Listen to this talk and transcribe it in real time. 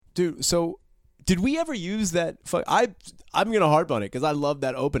Dude, so did we ever use that? I'm gonna harp on it because I love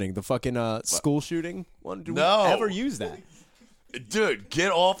that opening, the fucking school shooting one. Did we ever use that? Dude,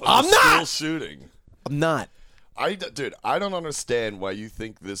 get off of the school shooting. I'm not. Dude, I don't understand why you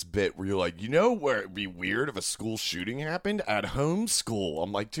think this bit where you're like, you know where it'd be weird if a school shooting happened? At home school.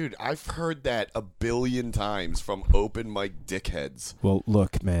 I'm like, dude, I've heard that a billion times from open mic dickheads. Well,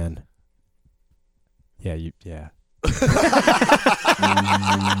 look, man. Yeah.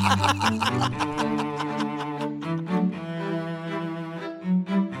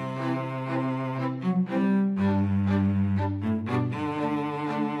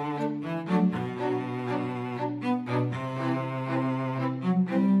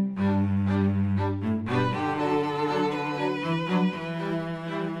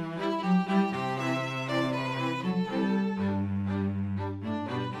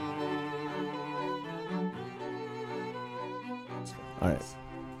 All right.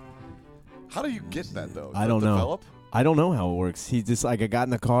 How do you get that, though? I don't know. Develop? I don't know how it works. He just like I got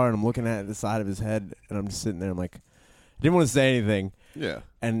in the car and I'm looking at the side of his head and I'm just sitting there. I'm like, I didn't want to say anything. Yeah.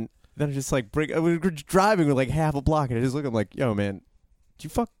 And then I just like we were driving with like half a block and I just look. I'm like, yo, man, did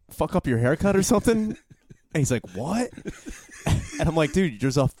you fuck up your haircut or something? And he's like, what? And I'm like, dude,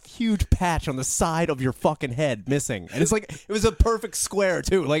 there's a huge patch on the side of your fucking head missing. And it's like it was a perfect square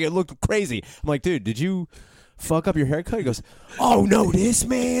too. Like it looked crazy. I'm like, dude, did you fuck up your haircut? He goes, oh no, this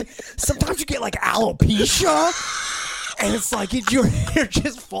man. Sometimes you get like alopecia, and it's like your hair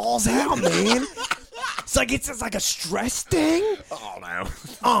just falls out, man. It's like a stress thing.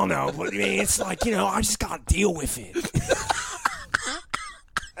 Oh no, but man, it's like I just gotta deal with it.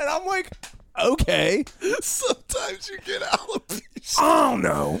 And I'm like, okay. Sometimes you get alopecia. Oh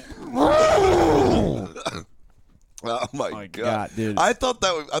no. Oh my god, dude. I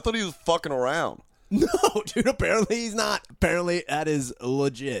thought he was fucking around. No, dude, apparently he's not. Apparently that is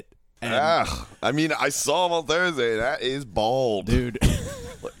legit. I mean, I saw him on Thursday. That is bald. Dude.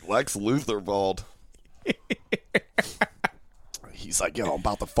 Lex Luthor bald. He's like, yo, I'm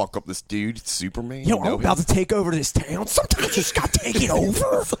about to fuck up this dude, Superman. Yo, I'm about to take over this town. Sometimes you just gotta take it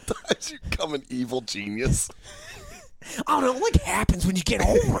over. Sometimes you become an evil genius. I don't know what happens when you get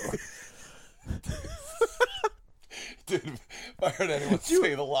older. Dude, if I heard anyone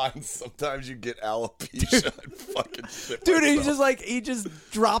say the line, sometimes you get alopecia, I'd fucking shit dude, myself. he just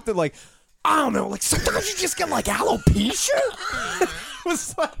dropped it like, I don't know, like sometimes you just get like alopecia? It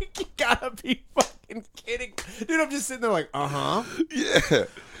was like, you gotta be fucking kidding. Dude, I'm just sitting there like, uh-huh. Yeah.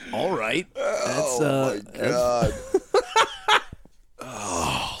 All right. Oh, my God.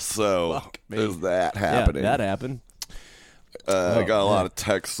 Oh, so there's that happening. Yeah, that happened. I got a lot of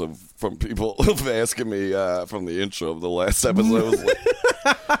texts from people asking me from the intro of the last episode.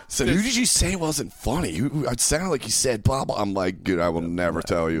 Said, who did you say wasn't funny? It sounded like you said blah, blah. I'm like, dude, I will never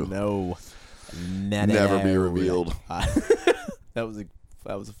tell you. No. Never be revealed. That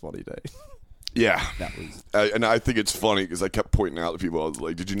was a funny day. Yeah. That was. And I think it's funny because I kept pointing out to people, I was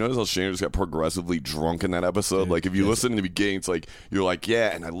like, did you notice how Shane just got progressively drunk in that episode? Like, if you listen in the beginning, it's like, you're like,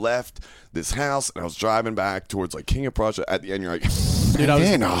 yeah, and I left this house and I was driving back towards like King of Prussia. At the end, you're like, dude, I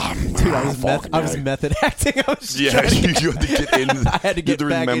was method acting. You had to get in. I had to get to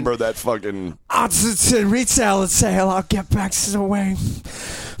back remember in. that fucking. It's a retail sale. I'll get back to the way.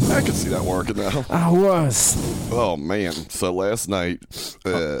 I can see that working now. I was. Oh man! So last night,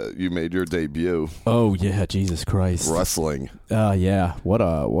 you made your debut. Oh yeah, Jesus Christ! Wrestling. Yeah. What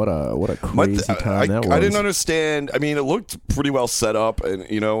a crazy time that was. I didn't understand. I mean, it looked pretty well set up, and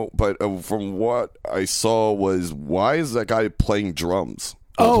but from what I saw was, why is that guy playing drums?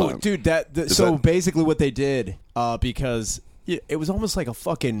 Oh, dude, basically what they did, because it was almost like a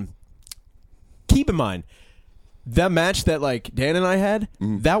fucking. Keep in mind. That match that like Dan and I had,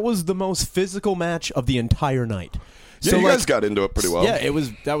 that was the most physical match of the entire night. Yeah, so, you guys got into it pretty well. Yeah,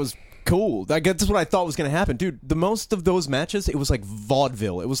 that was cool. That's what I thought was going to happen. Dude, the most of those matches, it was like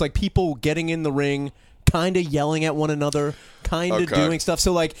vaudeville. It was like people getting in the ring, kind of yelling at one another, kind of doing stuff.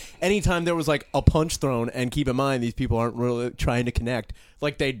 So like anytime there was like a punch thrown, and keep in mind these people aren't really trying to connect,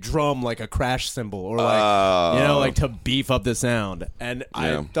 like they drum like a crash cymbal or like like to beef up the sound. And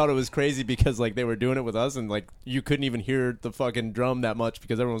I thought it was crazy because like they were doing it with us and like you couldn't even hear the fucking drum that much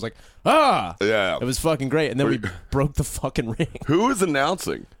because everyone was like, yeah, it was fucking great. And then we broke the fucking ring. Who was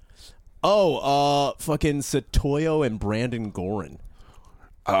announcing? Fucking Satoyo and Brandon Gorin.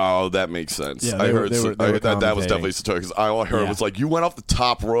 Oh, that makes sense. Yeah, I heard that was definitely Satoyo because all I heard was like, you went off the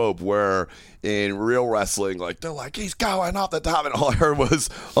top rope, where in real wrestling, like they're like, he's going off the top, and all I heard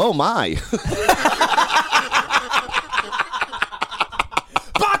was, oh my.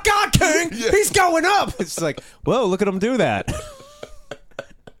 By God, King, he's going up. It's like, whoa, look at him do that.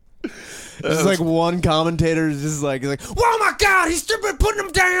 It's like one commentator is just like, oh my God, he's putting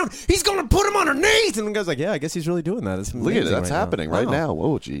him down. He's going to put him underneath. And the guy's like, yeah, I guess he's really doing that. Look at it. That's happening right now.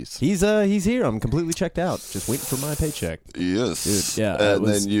 Oh, jeez. He's here. I'm completely checked out. Just waiting for my paycheck. Yes. Dude, yeah. And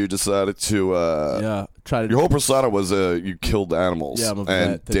then you decided to... try to... Your whole persona was you killed animals. Yeah, I'm a and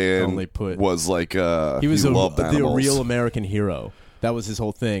vet that Dan only put... was like... he was the real American hero. That was his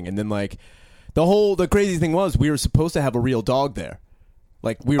whole thing. And then like... The crazy thing was we were supposed to have a real dog there.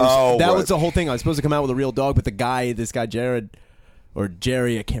 Like we were was the whole thing. I was supposed to come out with a real dog, but this guy Jared or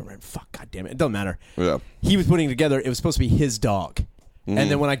Jerry, I can't remember. Fuck, God damn it. It doesn't matter. Yeah. He was putting it together. It was supposed to be his dog. Mm-hmm.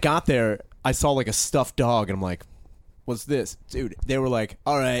 And then when I got there, I saw like a stuffed dog and I'm like, what's this? Dude, they were like,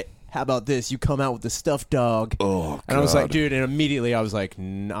 all right, how about this? You come out with the stuffed dog. Oh, God. And I was like, dude, and immediately I was like,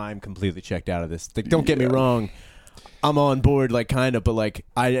 I'm completely checked out of this. Like, don't get me wrong. I'm on board, like, kind of, but, like,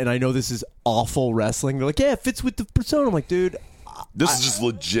 I know this is awful wrestling. They're like, yeah, it fits with the persona. I'm like, dude. This is just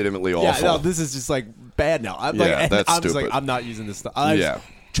legitimately awful. Yeah, no, this is just, like, bad now. I'm just like, I'm not using this stuff. I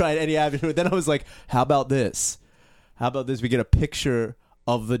tried any avenue. Then I was like, how about this? How about this? We get a picture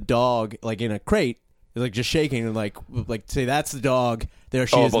of the dog, like, in a crate, like, just shaking, and, like say, that's the dog. There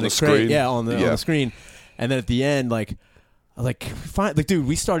she is in the crate. Screen. Yeah, on the screen. And then at the end, dude,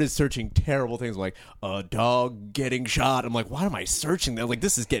 we started searching terrible things like a dog getting shot. I'm like, why am I searching that? Like,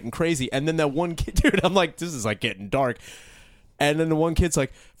 this is getting crazy. And then that one kid, dude, I'm like, this is like getting dark. And then the one kid's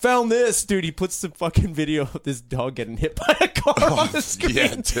like, found this, dude. He puts the fucking video of this dog getting hit by a car on the screen.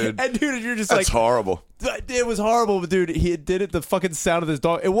 Yeah, dude. And dude, you're just That's horrible. It was horrible, but dude, he did it. The fucking sound of this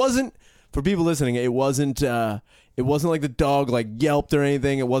dog. It wasn't, for people listening, it wasn't like the dog like yelped or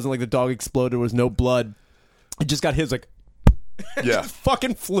anything. It wasn't like the dog exploded. There was no blood. It just got his like. Yeah. Just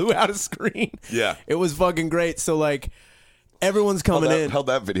fucking flew out of screen. Yeah. It was fucking great. So, like, everyone's coming in. How'd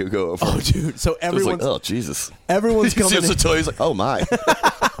that video go over? Oh, dude. So everyone's... like, oh, Jesus. Everyone's coming in. He's like, oh, my.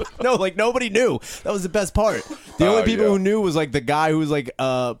 No, like, nobody knew. That was the best part. The only people who knew was, like, the guy who was, like,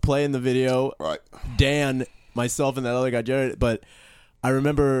 playing the video. Right. Dan, myself, and that other guy, Jared. But I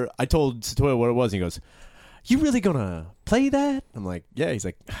remember I told Satoya what it was. And he goes, you really gonna play that? I'm like, yeah. He's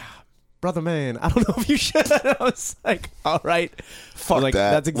like... brother, man, I don't know if you should. I was like, all right. Fuck like, that.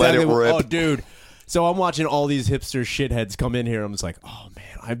 That's exactly Let it rip. Oh, dude. So I'm watching all these hipster shitheads come in here. I'm just like, oh,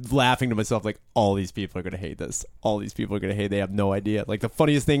 man. I'm laughing to myself like, all these people are going to hate this. All these people are going to hate. They have no idea. Like, the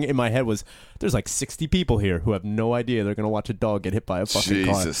funniest thing in my head was there's like 60 people here who have no idea they're going to watch a dog get hit by a fucking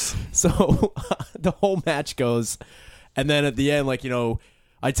car. So the whole match goes. And then at the end, like, you know,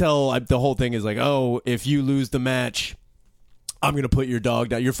 the whole thing is like, oh, if you lose the match, I'm going to put your dog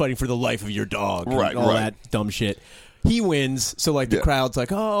down. You're fighting for the life of your dog. Right, all that dumb shit. He wins, so like the crowd's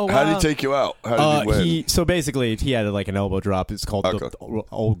like, oh, wow. How did he take you out? How did he win? So basically, he had like an elbow drop. It's called the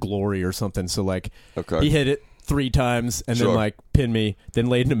Old Glory or something. So like, he hit it 3 times and then like pinned me, then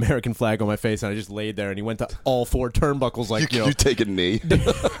laid an American flag on my face, and I just laid there. And he went to all 4 turnbuckles. Like, you take a knee.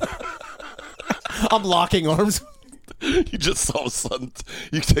 I'm locking arms. You just all of a sudden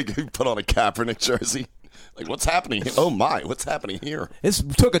you put on a Kaepernick jersey. Like, what's happening? Oh, my. What's happening here? This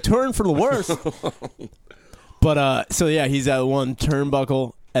took a turn for the worse. But, so, yeah, he's at one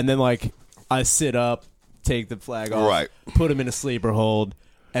turnbuckle. And then, like, I sit up, take the flag off. Right. Put him in a sleeper hold.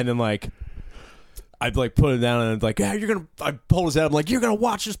 And then, like, I'd, like, put him down. And I'd like, yeah, you're going to... I pulled his head. I'm like, you're going to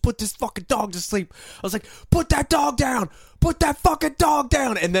watch us put this fucking dog to sleep. I was like, put that dog down. Put that fucking dog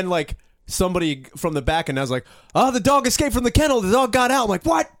down. And then, like... somebody from the back, and I was like, oh, the dog escaped from the kennel. The dog got out. I'm like,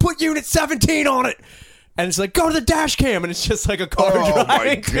 what? Put unit 17 on it. And it's like, go to the dash cam. And it's just like a car driving. Oh,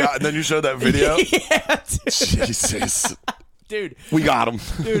 my God. And then you showed that video? Yeah, dude. Jesus. Dude. We got him.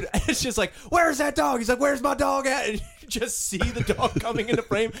 Dude, it's just like, where's that dog? He's like, where's my dog at? And you just see the dog coming into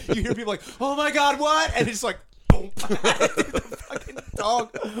frame. You hear people like, oh, my God, what? And it's like, boom. The fucking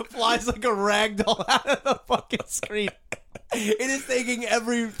dog flies like a rag doll out of the fucking screen. It is taking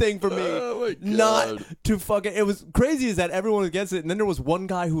everything from me not to fucking... It was crazy is that everyone was against it, and then there was one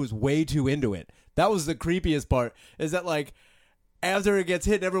guy who was way too into it. That was the creepiest part, is that, like, after it gets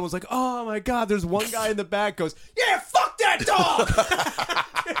hit, everyone's like, oh, my God, there's one guy in the back goes, yeah, fuck that dog!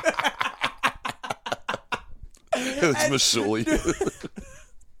 It was Mashuli.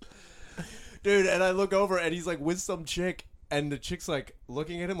 Dude, and I look over, and he's, like, with some chick, and the chick's like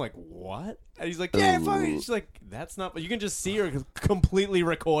looking at him like, what? And he's like, yeah, fuck it. She's like, that's not, but you can just see her completely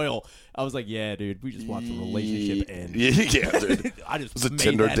recoil. I was like, yeah, dude, we just watched a relationship end. Yeah, dude. I just it was a made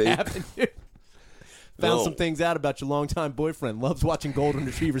Tinder that date. Happen, dude. Found some things out about your longtime boyfriend. Loves watching golden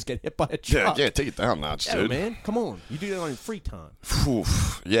retrievers get hit by a truck. Yeah, take it down notch, yeah, dude. Man, come on. You do that on your free time.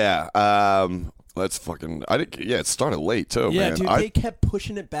 Yeah. Let's fucking... it started late, too, yeah, man. Dude, they kept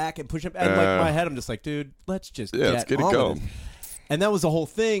pushing it back and pushing it back. And like, my head, I'm just like, dude, let's just let's get it going. And that was the whole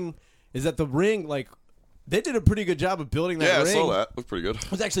thing, is that the ring, like, they did a pretty good job of building that ring. Yeah, I saw that. It was pretty good.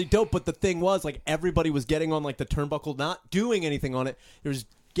 It was actually dope, but the thing was, like, everybody was getting on, like, the turnbuckle, not doing anything on it. It was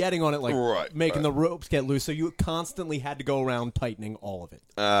getting on it, like, making the ropes get loose. So you constantly had to go around tightening all of it.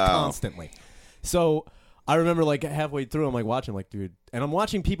 Constantly. So I remember, like, halfway through, I'm, like, watching, like, dude. And I'm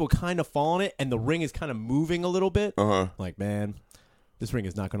watching people kind of fall on it, and the ring is kind of moving a little bit. Like, man, this ring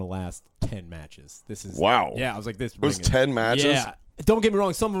is not going to last 10 matches. This is... Wow. Yeah, I was like, this ring is 10 matches? Yeah. Don't get me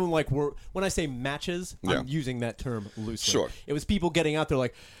wrong. Some of them, like, were... When I say matches, I'm using that term loosely. Sure. It was people getting out there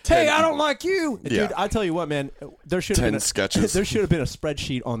like, hey, I don't like you. And dude, I tell you what, man, there should have been sketches. There should have been a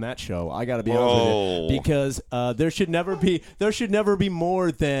spreadsheet on that show. I got to be honest with you. Because there should never be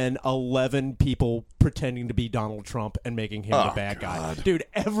more than 11 people pretending to be Donald Trump and making him the bad guy. Dude,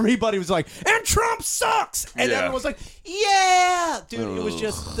 everybody was like, and Trump sucks. And everyone was like, yeah. Dude, it was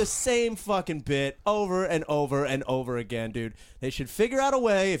just the same fucking bit over and over and over again, dude. They should figure out a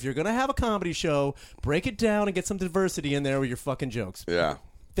way, if you're going to have a comedy show, break it down and get some diversity in there with your fucking jokes. Yeah.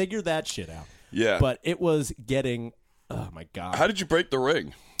 Figure that shit out. Yeah. But it was getting, oh my God. How did you break the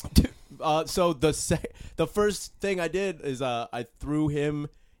ring? So the first thing I did is I threw him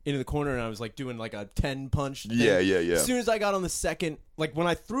into the corner and I was like doing like a 10 punch thing. Yeah. As soon as I got on the second, like when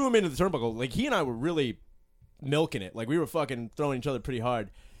I threw him into the turnbuckle, like he and I were really milking it. Like we were fucking throwing each other pretty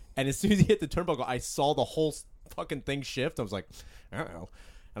hard. And as soon as he hit the turnbuckle, I saw the whole fucking thing shift. I was like, uh-oh.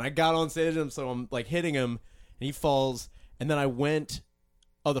 And I got on stage with him, so I'm like hitting him, and he falls. And then I went.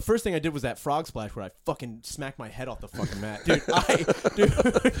 Oh, the first thing I did was that frog splash where I fucking smacked my head off the fucking mat, dude. I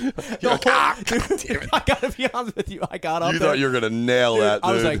gotta be honest with you. I got up. You there. thought you were gonna nail that,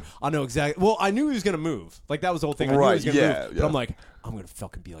 dude. I was like, I know exactly. Well, I knew he was gonna move. Like that was the whole thing. I knew he was gonna move. But I'm like, I'm gonna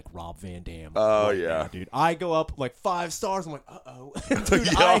fucking be like Rob Van Dam. Oh right yeah, now, dude. I go up like 5 stars. I'm like, uh-oh. Dude,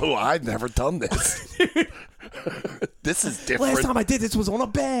 I've never done this. This is different. Last time I did this was on a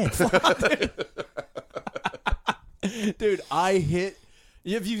bed. Dude, I hit.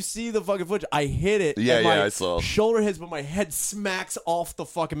 If you see the fucking footage, I hit it. Yeah, and my I saw. Shoulder hits, but my head smacks off the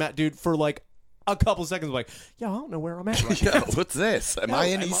fucking mat, dude, for like a couple seconds. I'm like, I don't know where I'm at right now. What's this? Am I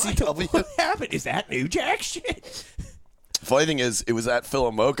in ECW? What happened? Is that New Jack shit? Funny thing is, it was at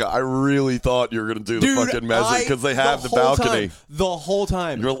Philomoka. I really thought you were going to do the fucking message because they have the balcony. The whole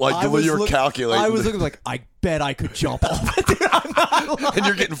time. You're like, you were calculating. I was looking like, I bet I could jump off it. Dude, I'm not lying. And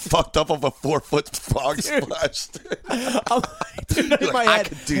you're getting fucked up off a 4-foot frog splash. I'm like, in my head, I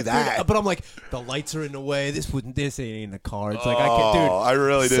could do that. Dude, but I'm like, the lights are in the way. This ain't in the cards. Like, I can't, dude. I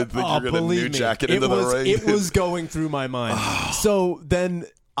really did think you were going to New Jack it into the ring. It was going through my mind. So then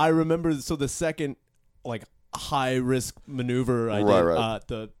I remember, the second, like, high risk maneuver I did,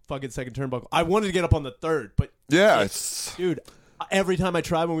 the fucking second turnbuckle. I wanted to get up on the third, but dude, every time I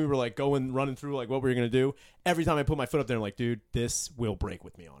tried when we were like running through like what we were gonna do, every time I put my foot up there, I'm like, dude, this will break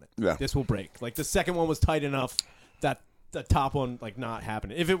with me on it. Yeah, this will break. Like the second one was tight enough that the top one like not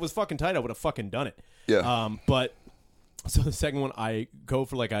happening. If it was fucking tight, I would have fucking done it. Yeah. But so the second one, I go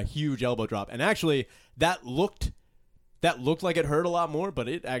for like a huge elbow drop, and actually that looked like it hurt a lot more, but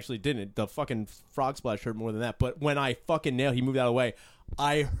it actually didn't. The fucking frog splash hurt more than that. But when I fucking nailed, he moved out of the way.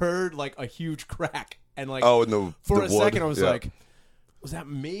 I heard like a huge crack, and like for a second I was like, was that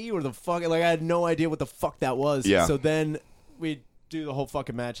me or the fucking? Like I had no idea what the fuck that was. Yeah. So then we do the whole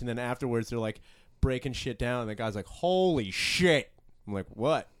fucking match, and then afterwards they're like breaking shit down, and the guy's like, "Holy shit!" I'm like,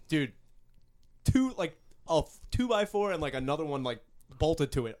 "What, dude? A 2x4 and like another one like."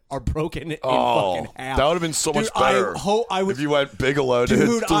 Bolted to it are broken in fucking half. That would have been so much better if you went Bigelow to hit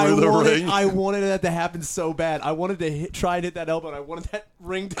through the ring. I wanted that to happen so bad. I wanted to try and hit that elbow, and I wanted that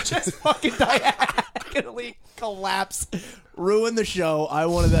ring to just fucking diagonally collapse, ruin the show. I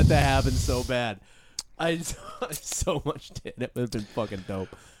wanted that to happen so bad. I so much did. It would have been fucking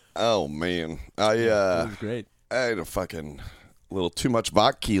dope. Oh, man. It was great. I had a fucking... little too much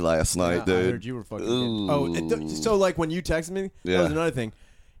vodka last night, dude. I heard you were fucking. So like when you texted me, that was another thing.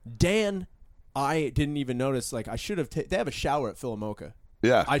 Dan, I didn't even notice. Like I should have. They have a shower at Philomoka.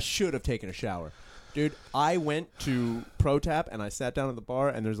 Yeah, I should have taken a shower, dude. I went to Pro Tap and I sat down at the bar,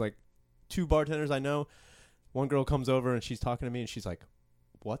 and there's like 2 bartenders I know. One girl comes over and she's talking to me, and she's like,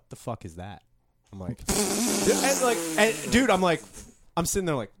 "What the fuck is that?" I'm like, dude, I'm like. I'm sitting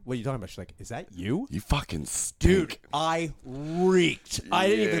there like, what are you talking about? She's like, is that you? You fucking stink. Dude, I reeked. I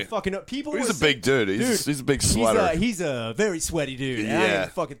didn't even fucking know. People He's a big dude. He's a big sweater. He's a very sweaty dude. Yeah. I didn't even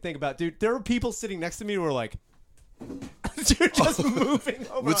fucking think about it. Dude, there were people sitting next to me who were like, dude, just moving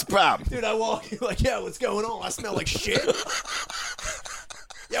over. What's the problem? Dude, I walk like, yeah, what's going on? I smell like shit.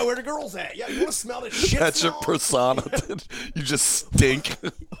 Yeah, where the girls at? Yeah, you want to smell the shit? That's your persona. You just stink.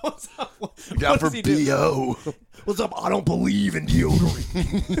 What's up? Look out for B.O. What's up? I don't believe in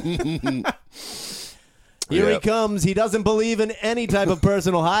deodorant. Here he comes. He doesn't believe in any type of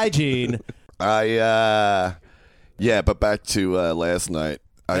personal hygiene. But back to last night.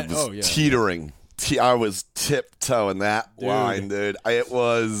 I was teetering. I was tiptoeing that line, dude. It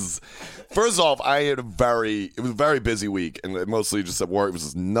was... First off, it was a very busy week, and mostly just at work. It was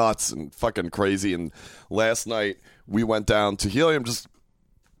just nuts and fucking crazy. And last night, we went down to Helium. Just,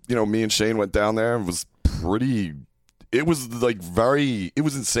 me and Shane went down there. It was it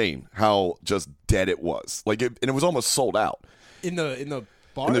was insane how just dead it was. And it was almost sold out. In the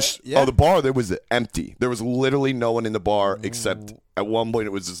bar? The bar, there was empty. There was literally no one in the bar except at one point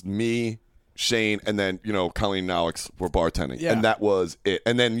it was just me, Shane, and then, Colleen and Alex were bartending. Yeah. And that was it.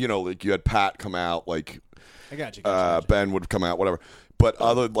 And then, you had Pat come out, I got you. Ben would come out, whatever. But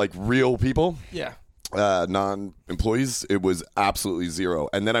other, real people, yeah, non-employees, it was absolutely zero.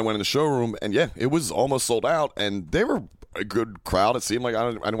 And then I went in the showroom, and it was almost sold out. And they were a good crowd, it seemed like.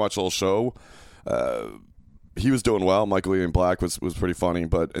 I didn't watch the whole show. He was doing well. Michael Ian Black was pretty funny.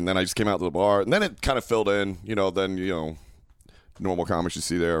 And then I just came out to the bar, and then it kind of filled in. Normal comics you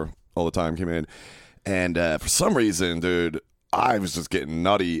see there all the time came in, and for some reason, dude, I was just getting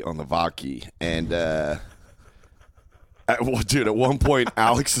nutty on the vodka, and at one point,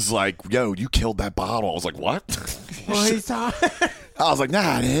 Alex is like, "Yo, you killed that bottle." I was like, "What?" I was like,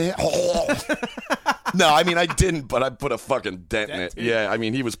 "Nah, dude." No, I mean I didn't, but I put a fucking dent in it. Yeah, I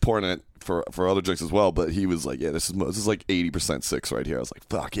mean he was pouring it for other drinks as well, but he was like, "Yeah, this is like 80% 6 right here." I was like,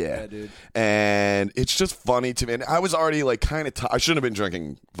 "Fuck yeah, dude!" And it's just funny to me. And I was already kind of. I shouldn't have been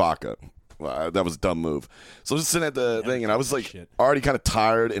drinking vodka. That was a dumb move. So I was just sitting at the thing, and I was already kind of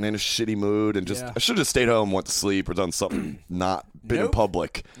tired and in a shitty mood, and just I should have stayed home, went to sleep, or done something not been in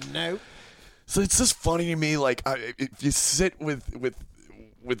public. No. So it's just funny to me, if you sit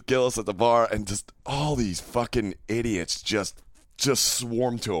with Gillis at the bar, and just all these fucking idiots just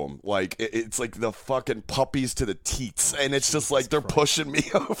swarm to him. It's like the fucking puppies to the teats, and it's just they're pushing me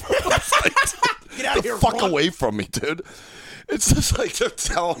over. Get out of here! Fuck away from me, dude. It's just they're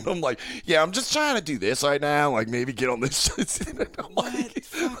telling him yeah, I'm just trying to do this right now. Maybe get on this. I'm like,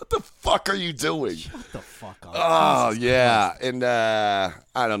 what the fuck are you doing? Shut the fuck up. Oh yeah, and I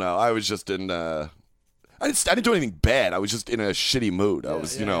don't know. I was just in. I didn't do anything bad. I was just in a shitty mood. I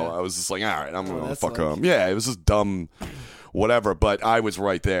was, I was just like, all right, I'm gonna fuck him. Yeah, it was just dumb, whatever. But I was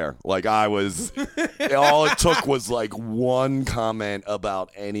right there. I was. All it took was one comment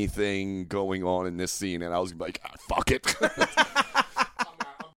about anything going on in this scene, and I was like, fuck it.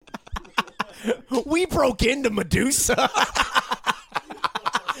 We broke into Medusa.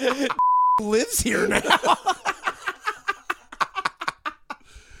 Lives here now.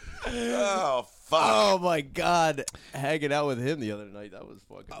 Oh, fuck. Oh, my God. Hanging out with him the other night, that was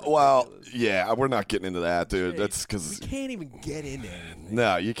fucking ridiculous. Yeah, we're not getting into that, dude. That's because... We can't even get into it.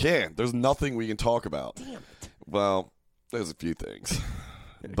 No, you can't. There's nothing we can talk about. Damn it. Well, there's a few things.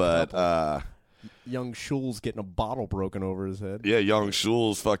 But, Young Schul's getting a bottle broken over his head. Yeah, Young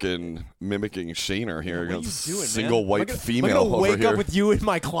Schul's fucking mimicking Shaner here. What are you doing, single man? white female over here. I'm going to wake up with you in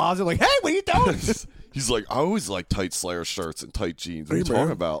my closet hey, what are you doing? He's like, I always like tight Slayer shirts and tight jeans. What are you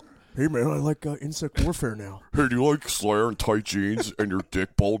talking about? Hey, man, I like insect warfare now. Hey, do you like Slayer and tight jeans and your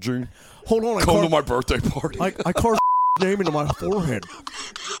dick bulging? Hold on. Come to my birthday party. I carved name into my forehead.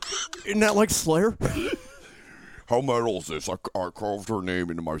 Isn't that like Slayer? How metal is this? I carved her name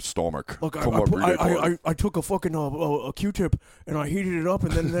into my stomach. Look, I took a fucking a Q-tip and I heated it up,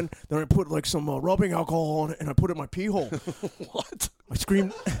 and then I put some rubbing alcohol on it, and I put it in my pee hole. What? I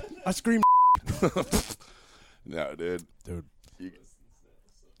screamed. No, dude.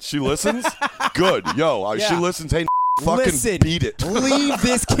 She listens? Good. Yo, she listens. Hey, fucking beat it. Leave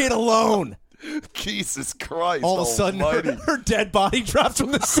this kid alone. Jesus Christ. All of a sudden, her dead body drops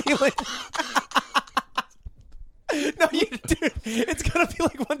from the ceiling. No, dude, it's going to be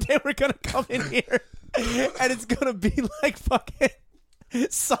one day we're going to come in here, and it's going to be fucking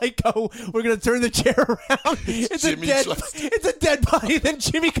Psycho. We're going to turn the chair around. It's a dead body. Then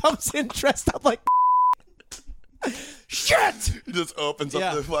Jimmy comes in dressed up like shit. He just opens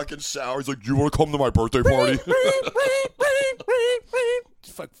up the fucking shower. He's like, "You want to come to my birthday party?"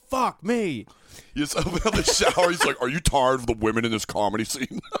 It's like, fuck me. He just opens up the shower. He's like, "Are you tired of the women in this comedy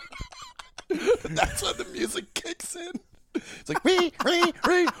scene?" And that's when the music kicks in. It's like,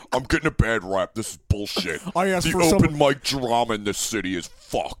 I'm getting a bad rap. This is bullshit. The open mic drama in this city is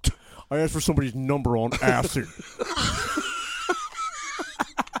fucked. I asked for somebody's number on acid.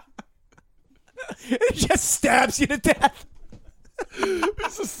 It just stabs you to death. He's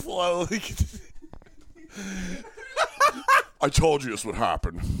This is slowly. I told you this would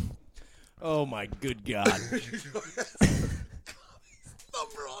happen. Oh my good God! Number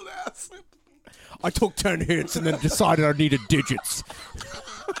on acid. I took 10 hits and then decided I needed digits.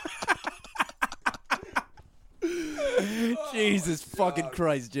 Jesus fucking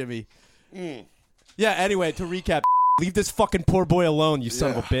Christ, Jimmy. Yeah. Anyway, to recap, leave this fucking poor boy alone, you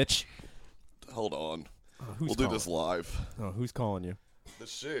son of a bitch. Hold on. Who's We'll do this live. Oh, who's calling you? The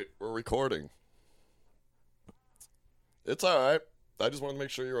shit. We're recording. It's all right. I just wanted to make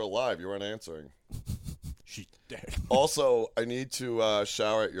sure you were alive. You weren't answering. She's dead. Also, I need to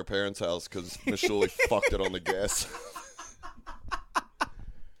shower at your parents' house because Miss Shuley fucked it on the gas.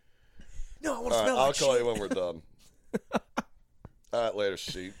 No, I want to All right, smell I'll like call shit. you when we're done. All right, later,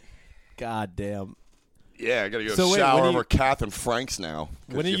 sheep. God damn. Yeah, I gotta go So wait, shower when over you- Kath and Frank's now.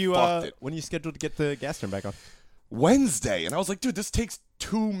 'Cause When are you fucked it. when are you scheduled to get the gas turned back on? Wednesday, and I was like, dude, this takes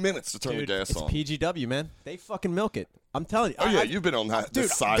 2 minutes to turn Dude, the gas it's on. PGW, man. They fucking milk it. I'm telling you. Oh yeah, you've been on that Dude,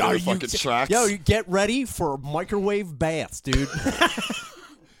 this side are of the you fucking t- tracks. Yo, you get ready for microwave baths, dude.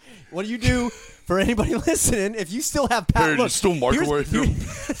 What do you do for anybody listening? If you still have Hey, you still microwave your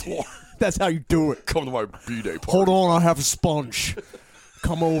floor? That's how you do it. Come to my B-Day party. Hold on, I have a sponge.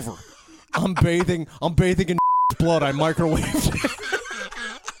 Come over. I'm bathing in blood. I microwaved.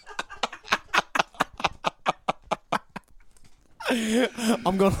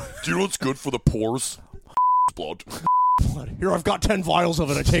 I'm gonna. Do you know what's good for the pores? Blood. Here, I've got 10 vials of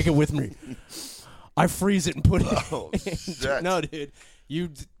it. I take it with me. I freeze it and put it. Oh, shit. No, dude. You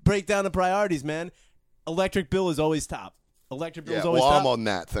break down the priorities, man. Electric bill is always top. Electric bill Yeah, is always well, top. I'm on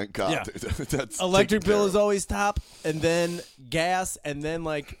that, thank God. Yeah. That's Electric taken bill care is of. always top, and then gas, and then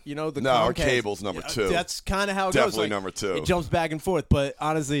the No, our Comcast. cable's number two. That's kind of how it Definitely goes. number two. It jumps back and forth, but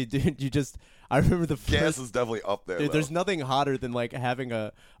honestly, dude, I remember the Gas first. is definitely up there. Dude, though. there's nothing hotter than having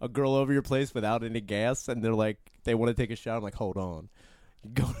a girl over your place without any gas, and they're like, they want to take a shower. I'm like, hold on,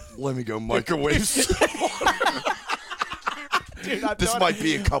 go. Let me go microwave. Dude, I've This done might it.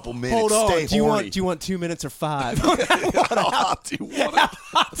 be a couple minutes. Hold on. Stay Do you horny. want 2 minutes or 5? How hot do you want it? How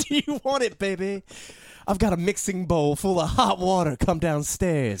hot do you want it, baby? I've got a mixing bowl full of hot water. Come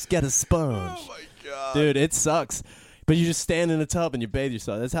downstairs. Get a sponge. Oh my God, Dude, it sucks. But you just stand in a tub and you bathe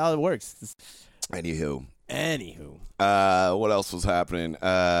yourself. That's how it works. Anywho, Anywho. what else was happening? We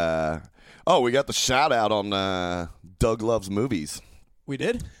got the shout out on Doug Loves Movies. We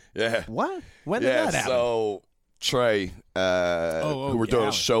did? Yeah. What? When did that happen? So Trey, who we're doing yeah.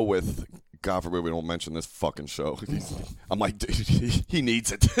 a show with. God forbid we don't mention this fucking show. I'm like, dude, he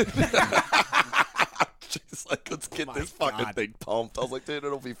needs it. She's like, let's get this fucking thing pumped. I was like, dude,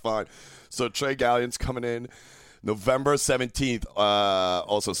 it'll be fine. So Trey Galliant's coming in November 17th.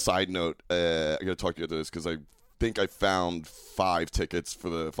 Also, side note, I got to talk to you about this because I think I found 5 tickets for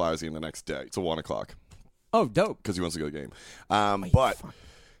the Flyers game the next day. It's a 1 o'clock Oh, dope. because he wants to go to the game. But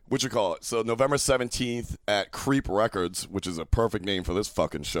what you call it? So November 17th at Creep Records, which is a perfect name for this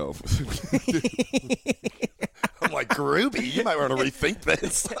fucking show. I'm like, Groovy, you might want to rethink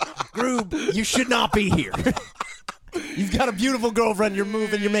this. Groob, you should not be here. You've got a beautiful girlfriend. You're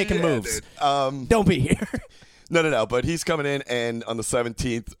moving. You're making moves. Dude. Don't be here. No. But he's coming in, and on the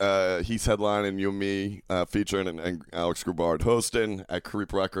 17th, he's headlining You and Me featuring and Alex Grubard hosting at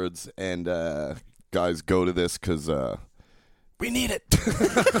Creep Records. And guys, go to this because we need it.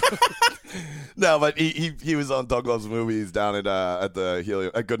 No, but he was on Doug Loves Movies down at the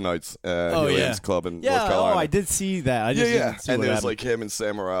Helium at Good Nights Helium's Club in North Carolina. Oh, I did see that. I just didn't see And what there's happened. like him and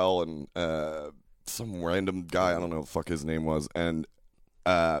Sam Morril and some random guy, I don't know what the fuck his name was, and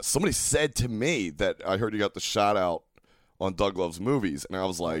somebody said to me that I heard you got the shout out on Doug Loves Movies, and I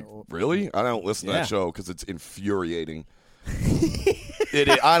was like, really? I don't listen to Yeah. that show because it's infuriating.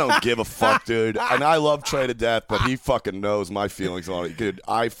 I don't give a fuck, dude. And I love Trey to death, but he fucking knows my feelings on it. Dude,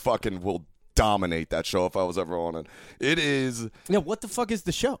 I fucking will dominate that show if I was ever on it. It is Yeah, what the fuck is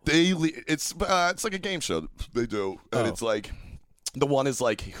the show? daily. It's like a game show they do, and it's like the one is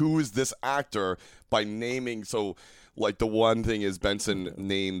like, who is this actor by naming. So like the one thing is Benson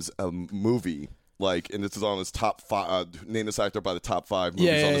names a movie, like, and this is on his top 5. Name this actor by the top 5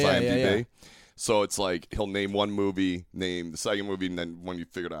 movies on his IMDb. yeah. So it's like he'll name one movie, name the second movie, and then when you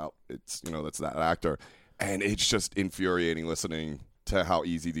figure it out, it's that's that actor, and it's just infuriating listening to how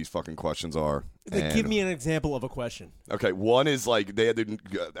easy these fucking questions are. Like, give me an example of a question. Okay, one is like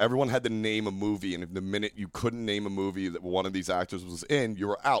everyone had to name a movie, and if the minute you couldn't name a movie that one of these actors was in, you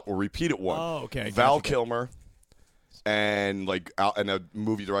were out. Or repeat it one. Oh, okay. Val Gotcha. Kilmer, and and a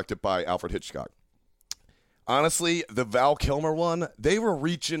movie directed by Alfred Hitchcock. Honestly, the Val Kilmer one, they were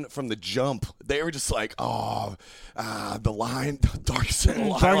reaching from the jump. They were just like, the line, darkest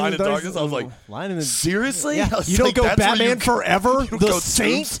line of darkness. I was like, seriously? Yeah. You don't go Batman Forever, you don't the go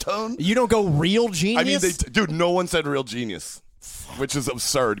Saint. Tombstone? You don't go Real Genius. I mean, dude, no one said Real Genius, which is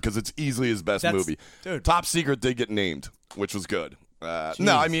absurd because it's easily his best movie. Dude. Top Secret did get named, which was good.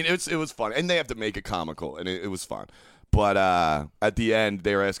 No, I mean, it was fun, and they have to make it comical, and it was fun. But at the end,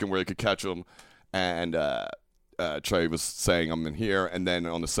 they were asking where they could catch him, and Trey was saying I'm in here, and then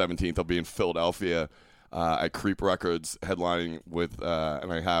on the 17th I'll be in Philadelphia at Creep Records headlining with,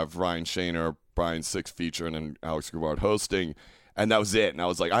 and I have Ryan Shaner, Brian Six featuring, and Alex Grubard hosting, and that was it. And I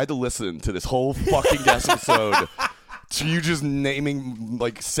was like, I had to listen to this whole fucking episode to you just naming,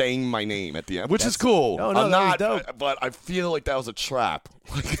 like saying my name at the end, which is cool. No, I'm not, dope. but I feel like that was a trap.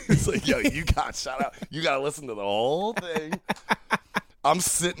 Like, it's like, yo, you got shout out. You got to listen to the whole thing. I'm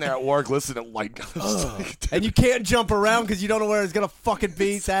sitting there at work listening like, and you can't jump around because you don't know where it's gonna fucking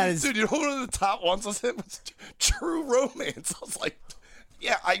be. That is, dude. You know one of the top ones was him? Was True Romance. I was like,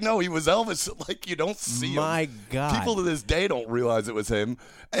 yeah, I know he was Elvis. Like, you don't see him. My God, people to this day don't realize it was him,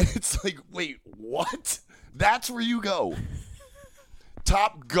 and it's like, wait, what? That's where you go.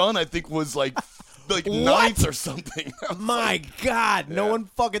 Top Gun, I think, was like ninth or something. My God, no one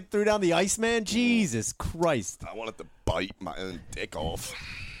fucking threw down the Iceman. Jesus Christ! I wanted to bite my own dick off.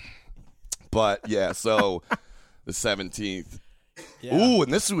 But yeah, so the 17th. Yeah. Ooh,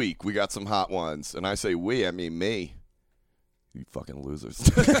 and this week we got some hot ones, and I say we, I mean me. You fucking losers.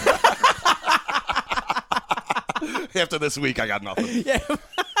 After this week, I got nothing. Yeah.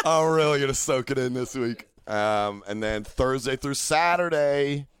 I'm really gonna soak it in this week. And then Thursday through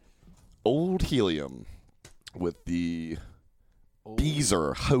Saturday, Old Helium with the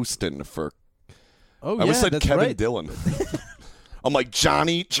Beezer hosting for. Oh, I always said that's Kevin right. Dillon. I'm like,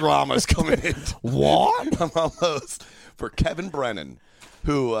 Johnny Drama's coming in. What? I'm almost for Kevin Brennan,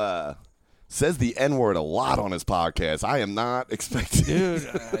 who says the N-word a lot on his podcast. I am not expecting. Dude,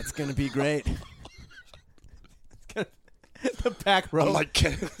 it's gonna be great. The back row. I'm like,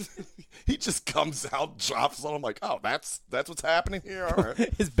 he just comes out, drops on. I'm like, oh, that's what's happening here. All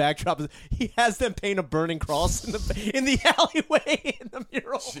right. His backdrop is he has them paint a burning cross in the alleyway in the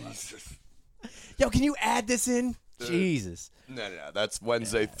mural. Jesus. Yo, can you add this in? Dude. Jesus. No. That's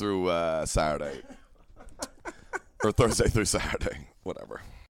Wednesday through Saturday. Or Thursday through Saturday. Whatever.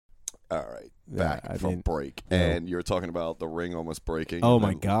 All right. Back from break. Yeah. And you were talking about the ring almost breaking. Oh,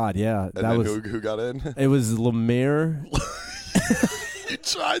 my God. Yeah. And that was who got in? It was Lemire. You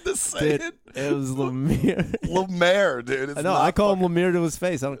tried to say it. It was Lemire. Lemire, dude. I know. I call him Lemire to his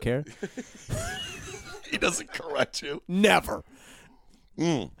face. I don't care. He doesn't correct you. Never.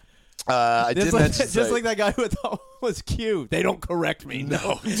 I did mention just like that guy who thought was cute. They don't correct me.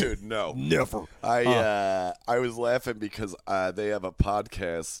 No, dude, no, never. I was laughing because they have a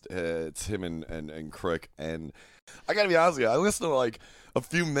podcast. It's him and Crick, and I gotta be honest with you. I listened to like a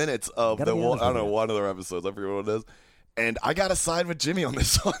few minutes of the one, I don't know, one of their episodes. I forget what it is. And I got to side with Jimmy on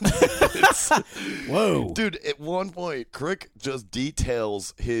this one. Whoa, dude! At one point, Crick just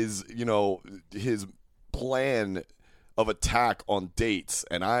details his plan of attack on dates,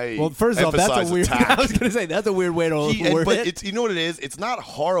 and first off, that's a weird. I was going to say that's a weird way to word but it. It's, you know what it is? It's not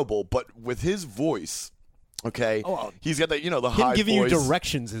horrible, but with his voice, okay, he's got that the high giving voice. You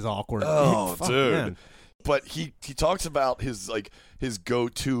directions is awkward. Oh, Fuck, dude. Man. But he talks about his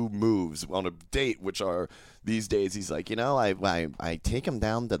go-to moves on a date, which are these days. He's like, I take him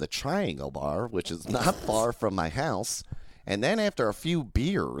down to the Triangle Bar, which is not far from my house, and then after a few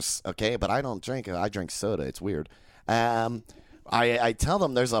beers, okay, but I don't drink. I drink soda. It's weird. I tell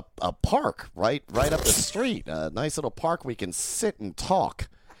them there's a park right up the street, a nice little park we can sit and talk,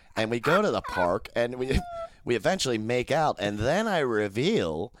 and we go to the park and we eventually make out, and then I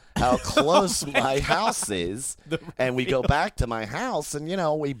reveal how close my house is, and we go back to my house, and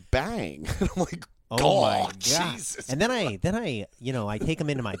we bang. I'm like, oh my God, Jesus! And then I I take them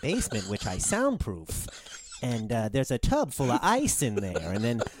into my basement, which I soundproof. And there's a tub full of ice in there. And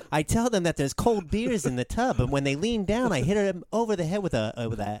then I tell them that there's cold beers in the tub. And when they lean down, I hit them over the head with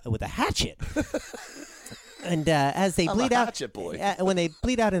a hatchet. And as they bleed out, when they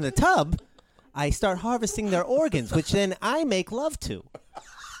bleed out in the tub, I start harvesting their organs, which then I make love to.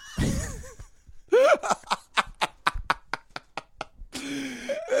 It's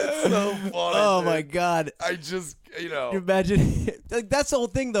so funny. Oh dude. My God! I just You imagine that's the whole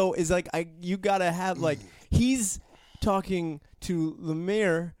thing though. Is like you gotta have like he's talking to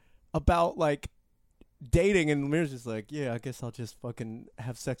Lemire about like dating, and Lemire's just like, yeah, I guess I'll just fucking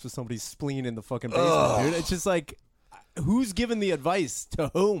have sex with somebody's spleen in the fucking basement, dude. It's just like, who's giving the advice to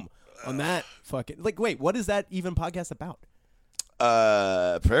whom? on that fucking wait, what is that even podcast about?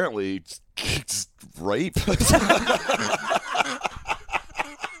 Apparently, it's rape.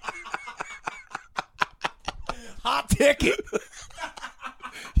 Hot ticket.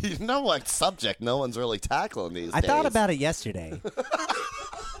 You know what subject no one's really tackling these days. I thought about it yesterday.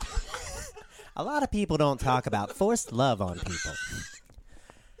 A lot of people don't talk about forced love on people.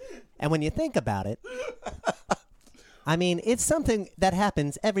 And when you think about it, I mean, it's something that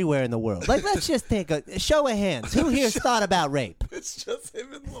happens everywhere in the world. Like, let's just take a show of hands. Who here's thought about rape? It's just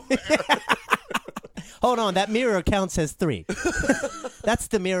him and Lemaire. Hold on, that mirror counts as 3. That's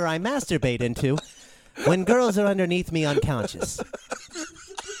the mirror I masturbate into when girls are underneath me unconscious.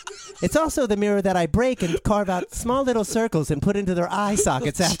 It's also the mirror that I break and carve out small little circles and put into their eye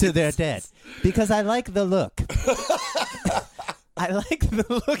sockets after they're dead. Because I like the look. I like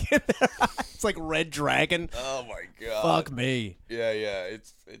the look in their eyes. It's like Red Dragon. Oh, my God. Fuck me. Yeah.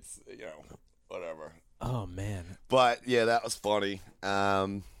 It's whatever. Oh, man. But, yeah, that was funny.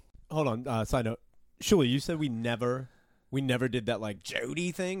 Hold on, side note. Shuli, you said we never did that like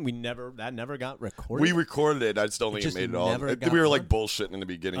Jody thing. That never got recorded. We recorded it. I just don't think it made it on. We were like bullshitting in the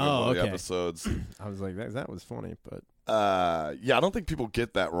beginning of one of the episodes. I was like, that was funny, but yeah, I don't think people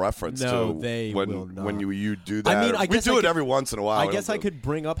get that reference. No, to they will not. When you do that. I mean, we do it every once in a while. I guess I could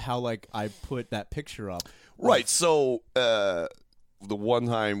bring up how like I put that picture up. Right. So the one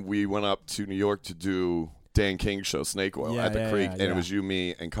time we went up to New York to do Dan King's show, Snake Oil, at the Creek, and it was you,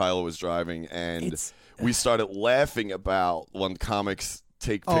 me, and Kyla was driving, and we started laughing about when comics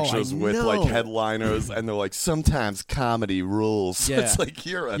take pictures with like headliners, and they're like, sometimes comedy rules. Yeah. It's like,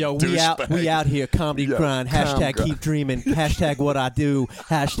 you're a douchebag. We out here, comedy grind. Hashtag keep dreaming. Hashtag what I do.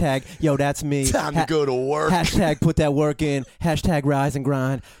 Hashtag yo, that's me. Time to go to work. Hashtag put that work in. Hashtag rise and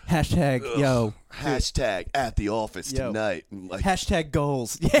grind. Hashtag yo. Hashtag at the office tonight. Like, hashtag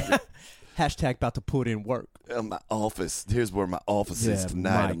goals. Yeah. Hashtag about to put in work. My office. Here's where my office is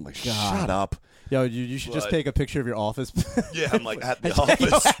tonight. I'm like, shut up. Yo, you should just take a picture of your office. Yeah, I'm like, at the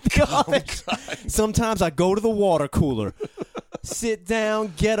office. At the office. Sometimes I go to the water cooler, sit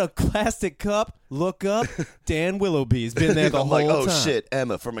down, get a plastic cup, look up. Dan Willoughby's been there the whole time. Oh, time. shit,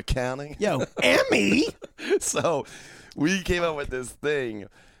 Emma from accounting. Yo, Emmy? So we came up with this thing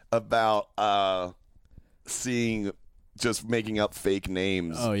about just making up fake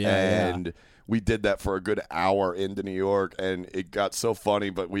names. Oh, yeah. And we did that for a good hour into New York, and it got so funny,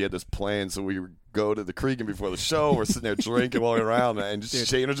 but we had this plan, so we would go to the Creek, and before the show, we're sitting there drinking while we're around, and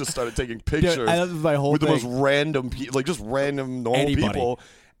Shayna just started taking pictures with the most random people, like just random normal people.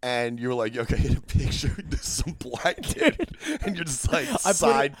 And you're like, okay, get a picture of some black dude. And you're just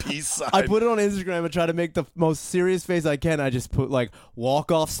like, peace sign. I put it on Instagram and try to make the most serious face I can. I just put, like,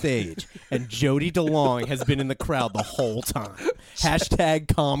 walk off stage. And Jody DeLong has been in the crowd the whole time.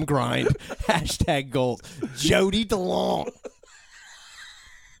 Hashtag calm grind. Hashtag goals. Jody DeLong.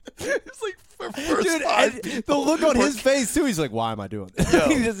 It's like first dude, the look on his face too. He's like, "Why am I doing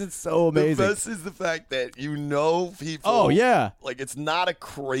this?" It's so amazing. The best is the fact that you know people. Oh yeah, like it's not a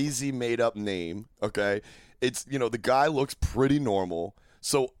crazy made up name. Okay, it's the guy looks pretty normal.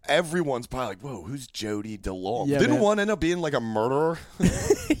 So everyone's probably like, "Whoa, who's Jody DeLong?" Yeah, Didn't one end up being like a murderer?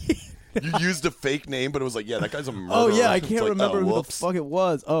 You used a fake name, but it was like, yeah, that guy's a murderer. Oh yeah, I can't remember who the fuck it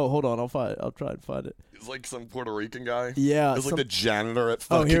was. Oh, hold on, I'll try and find it. It's like some Puerto Rican guy. Yeah, it was like the janitor at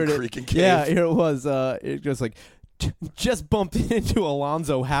fucking Creek and Cave. Yeah, here it was. It was like, just bumped into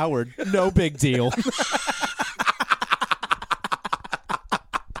Alonzo Howard. No big deal.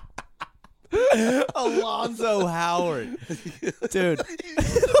 Alonzo Howard, dude.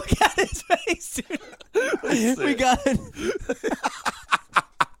 Look at his face, dude. We got it.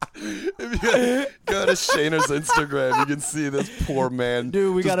 If you go to Shayna's Instagram, you can see this poor man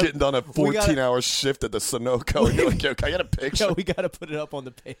getting done a 14-hour shift at the Sunoco. And you're like, yo, can I get a picture? Yo, we got to put it up on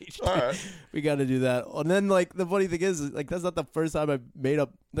the page. All right. We got to do that. And then, like, the funny thing is, like, that's not the first time I've made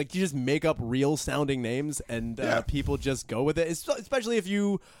up, like, you just make up real-sounding names, and people just go with it, especially if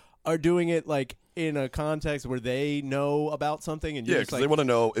you are doing it, like, in a context where they know about something. And because they want to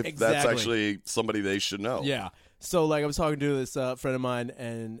know if that's actually somebody they should know. Yeah. So, like, I was talking to this friend of mine,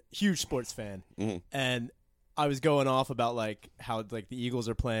 and huge sports fan, and I was going off about, like, how, like, the Eagles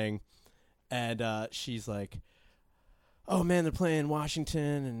are playing, and she's like, oh, man, they're playing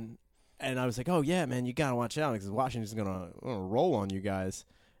Washington, and I was like, oh, yeah, man, you got to watch out, because Washington's going to roll on you guys.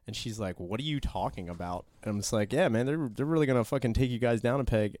 And she's like, what are you talking about? And I'm just like, yeah, man, they're really going to fucking take you guys down a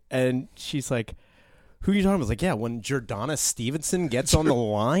peg. And she's like, who are you talking about? I was like, yeah, when Jordana Stevenson gets on the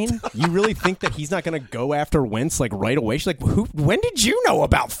line, you really think that he's not going to go after Wentz like right away? She's like, when did you know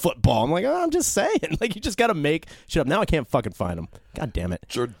about football? I'm like, oh, I'm just saying. Like, you just got to make shit up. Now I can't fucking find him. God damn it.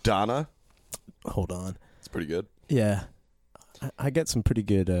 Jordana? Hold on. It's pretty good. Yeah. I get some pretty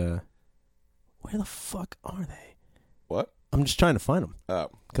good, where the fuck are they? What? I'm just trying to find them. Oh.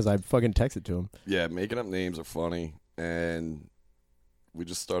 Because I fucking texted to him. Yeah, making up names are funny. And we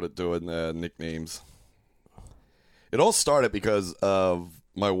just started doing nicknames. It all started because of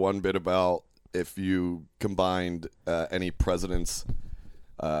my one bit about if you combined any president's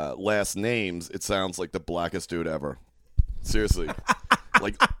last names, it sounds like the blackest dude ever. Seriously.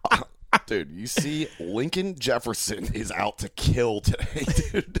 Like, dude, you see Lincoln Jefferson is out to kill today,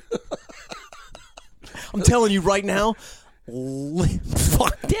 dude. I'm telling you right now.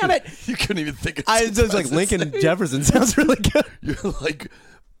 Fuck, damn it. You couldn't even think of I was like, Lincoln Jefferson sounds really good. You're like,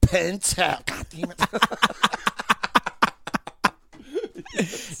 Pentel. God damn it.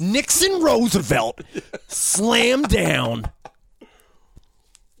 Nixon Roosevelt. Slam down.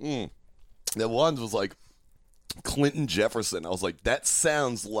 The one was like Clinton Jefferson. I was like, that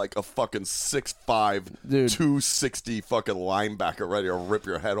sounds like a fucking 6'5", Dude. 260 fucking linebacker ready to rip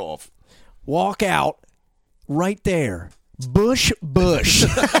your head off. Walk out right there. Bush.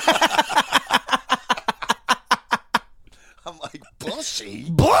 I'm like, Bushy?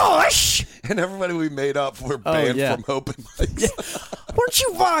 Bush! And everybody we made up were banned yeah. from open mics. Weren't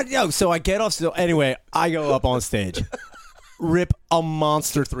you fine? Yo, so I get off. So anyway, I go up on stage. Rip a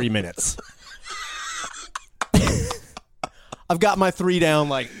monster 3 minutes. I've got my 3 down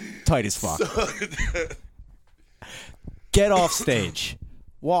like tight as fuck. Get off stage.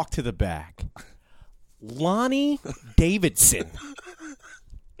 Walk to the back. Lonnie Davidson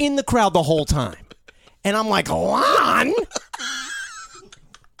in the crowd the whole time. And I'm like, Lon?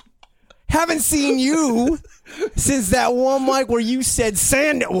 Haven't seen you since that one mic where you said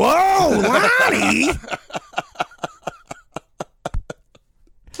sand. Whoa, Lonnie!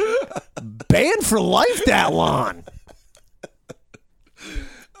 Banned for life, that Lon.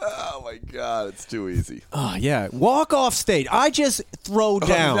 Oh, my God. It's too easy. Oh, yeah. Walk off stage. I just throw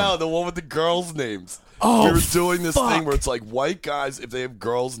down. Oh, no, the one with the girls' names. Oh, we were doing this fuck. thing where it's like white guys, if they have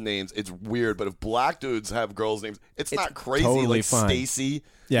girls' names, it's weird. But if black dudes have girls' names, it's not crazy. totally like fine. Stacy,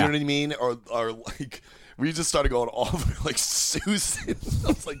 Yeah. you know what I mean? Or like, we just started going off like Susan. I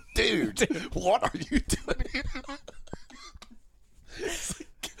was like, dude, what are you doing here?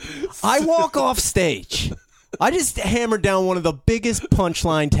 I walk off stage. I just hammered down one of the biggest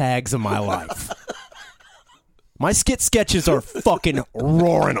punchline tags of my life. My skit sketches are fucking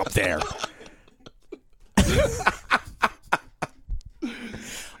roaring up there.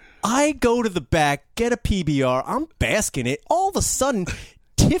 I go to the back, get a PBR. I'm basking it. All of a sudden,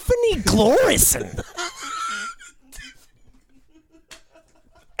 Tiffany Glorison.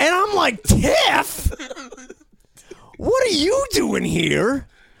 And I'm like, Tiff, what are you doing here?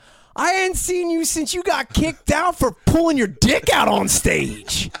 I hadn't seen you since you got kicked out for pulling your dick out on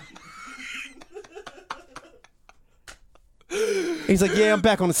stage. He's like, yeah, I'm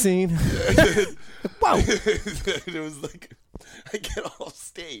back on the scene. Wow. It was like, I get off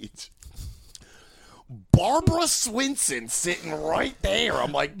stage. Barbara Swinson sitting right there.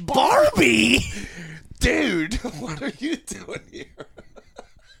 I'm like, Barbie? dude, what are you doing here?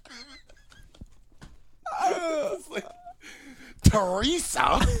 I was like,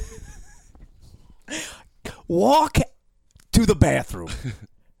 Teresa. Walk to the bathroom.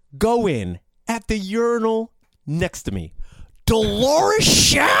 Go in at the urinal next to me. Dolores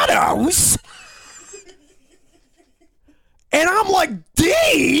Shadows. And I'm like,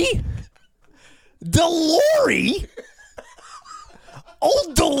 D? Delory?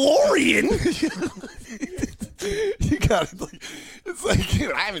 Old DeLorean? You got it. Like, it's like,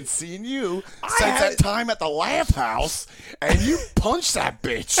 dude, I haven't seen you since that time at the Laugh House, and you punched that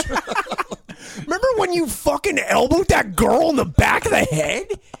bitch. Remember when you fucking elbowed that girl in the back of the head?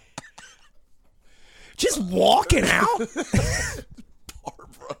 Just walking out?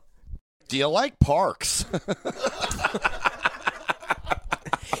 Barbara. Do you like parks?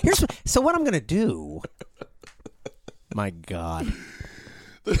 So what I'm going to do... My God.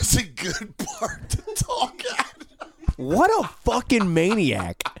 That's a good part to talk at. What a fucking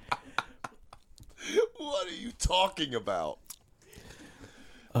maniac. What are you talking about?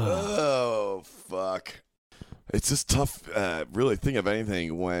 Oh, fuck. It's just tough, really think of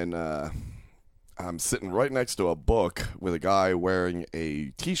anything when I'm sitting right next to a book with a guy wearing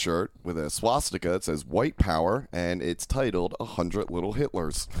a T-shirt with a swastika that says White Power, and it's titled 100 Little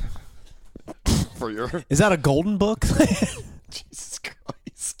Hitlers. For your... Is that a golden book? Jesus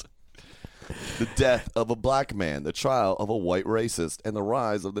Christ. The death of a black man, the trial of a white racist, and the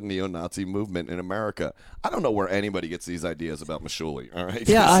rise of the neo-Nazi movement in America. I don't know where anybody gets these ideas about Mashuli, all right?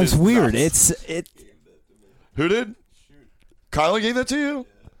 Yeah, This it's is weird. nuts. Who did? Kyla gave that to you?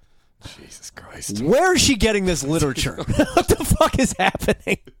 Jesus Christ. Where is she getting this literature? What the fuck is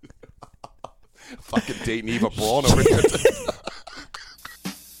happening? Fucking dating Eva Braun over here.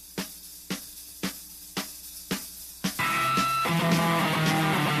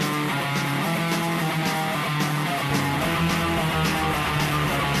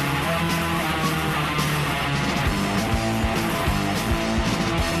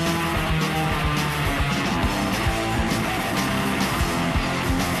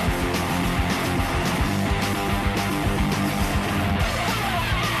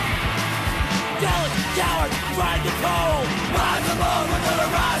 Cowards, trying to pull. Rise above, we're gonna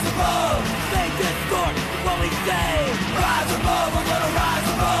rise above. They distort what we say. Rise above, we're gonna rise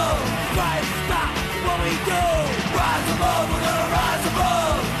above. Try to stop what we do. Rise above, we're gonna rise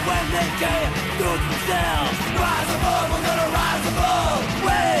above. When they can't do it themselves. Rise above, we're gonna rise above.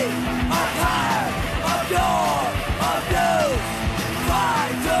 We are tired of your abuse. Try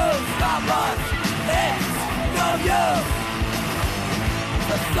to stop us. It's no use.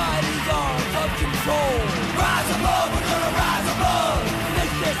 Society's out of control. Rise above, we're gonna rise above.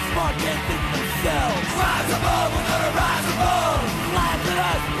 Think they're smart, can't think themselves. Rise above, we're gonna rise above. Laugh at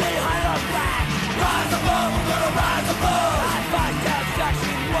us behind our back. Rise above, we're gonna rise above. High five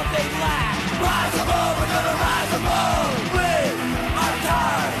satisfaction, what they lack. Rise above, we're gonna rise above. We are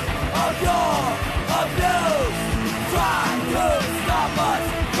tired of your abuse. Try to stop us,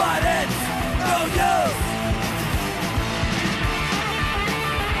 but it's no use.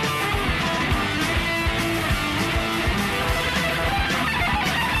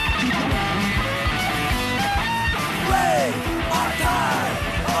 Are tired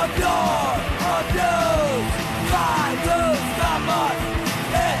of your abuse. Try to stop us.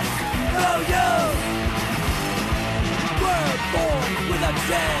 It's no use. We're born with a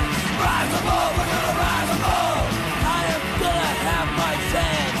chance. Rise above, we're gonna rise above. I am gonna have my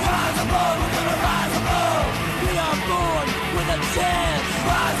chance. Rise above, we're gonna rise above. We are born with a chance.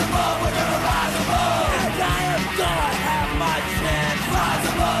 Rise above, we're gonna rise above. And I am gonna have my chance. Rise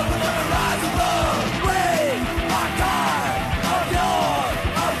above, we're gonna rise above. We are tired of your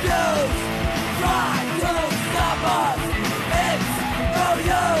abuse. Try to stop us. It's no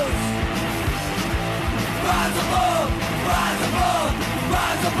use. Rise above, rise above.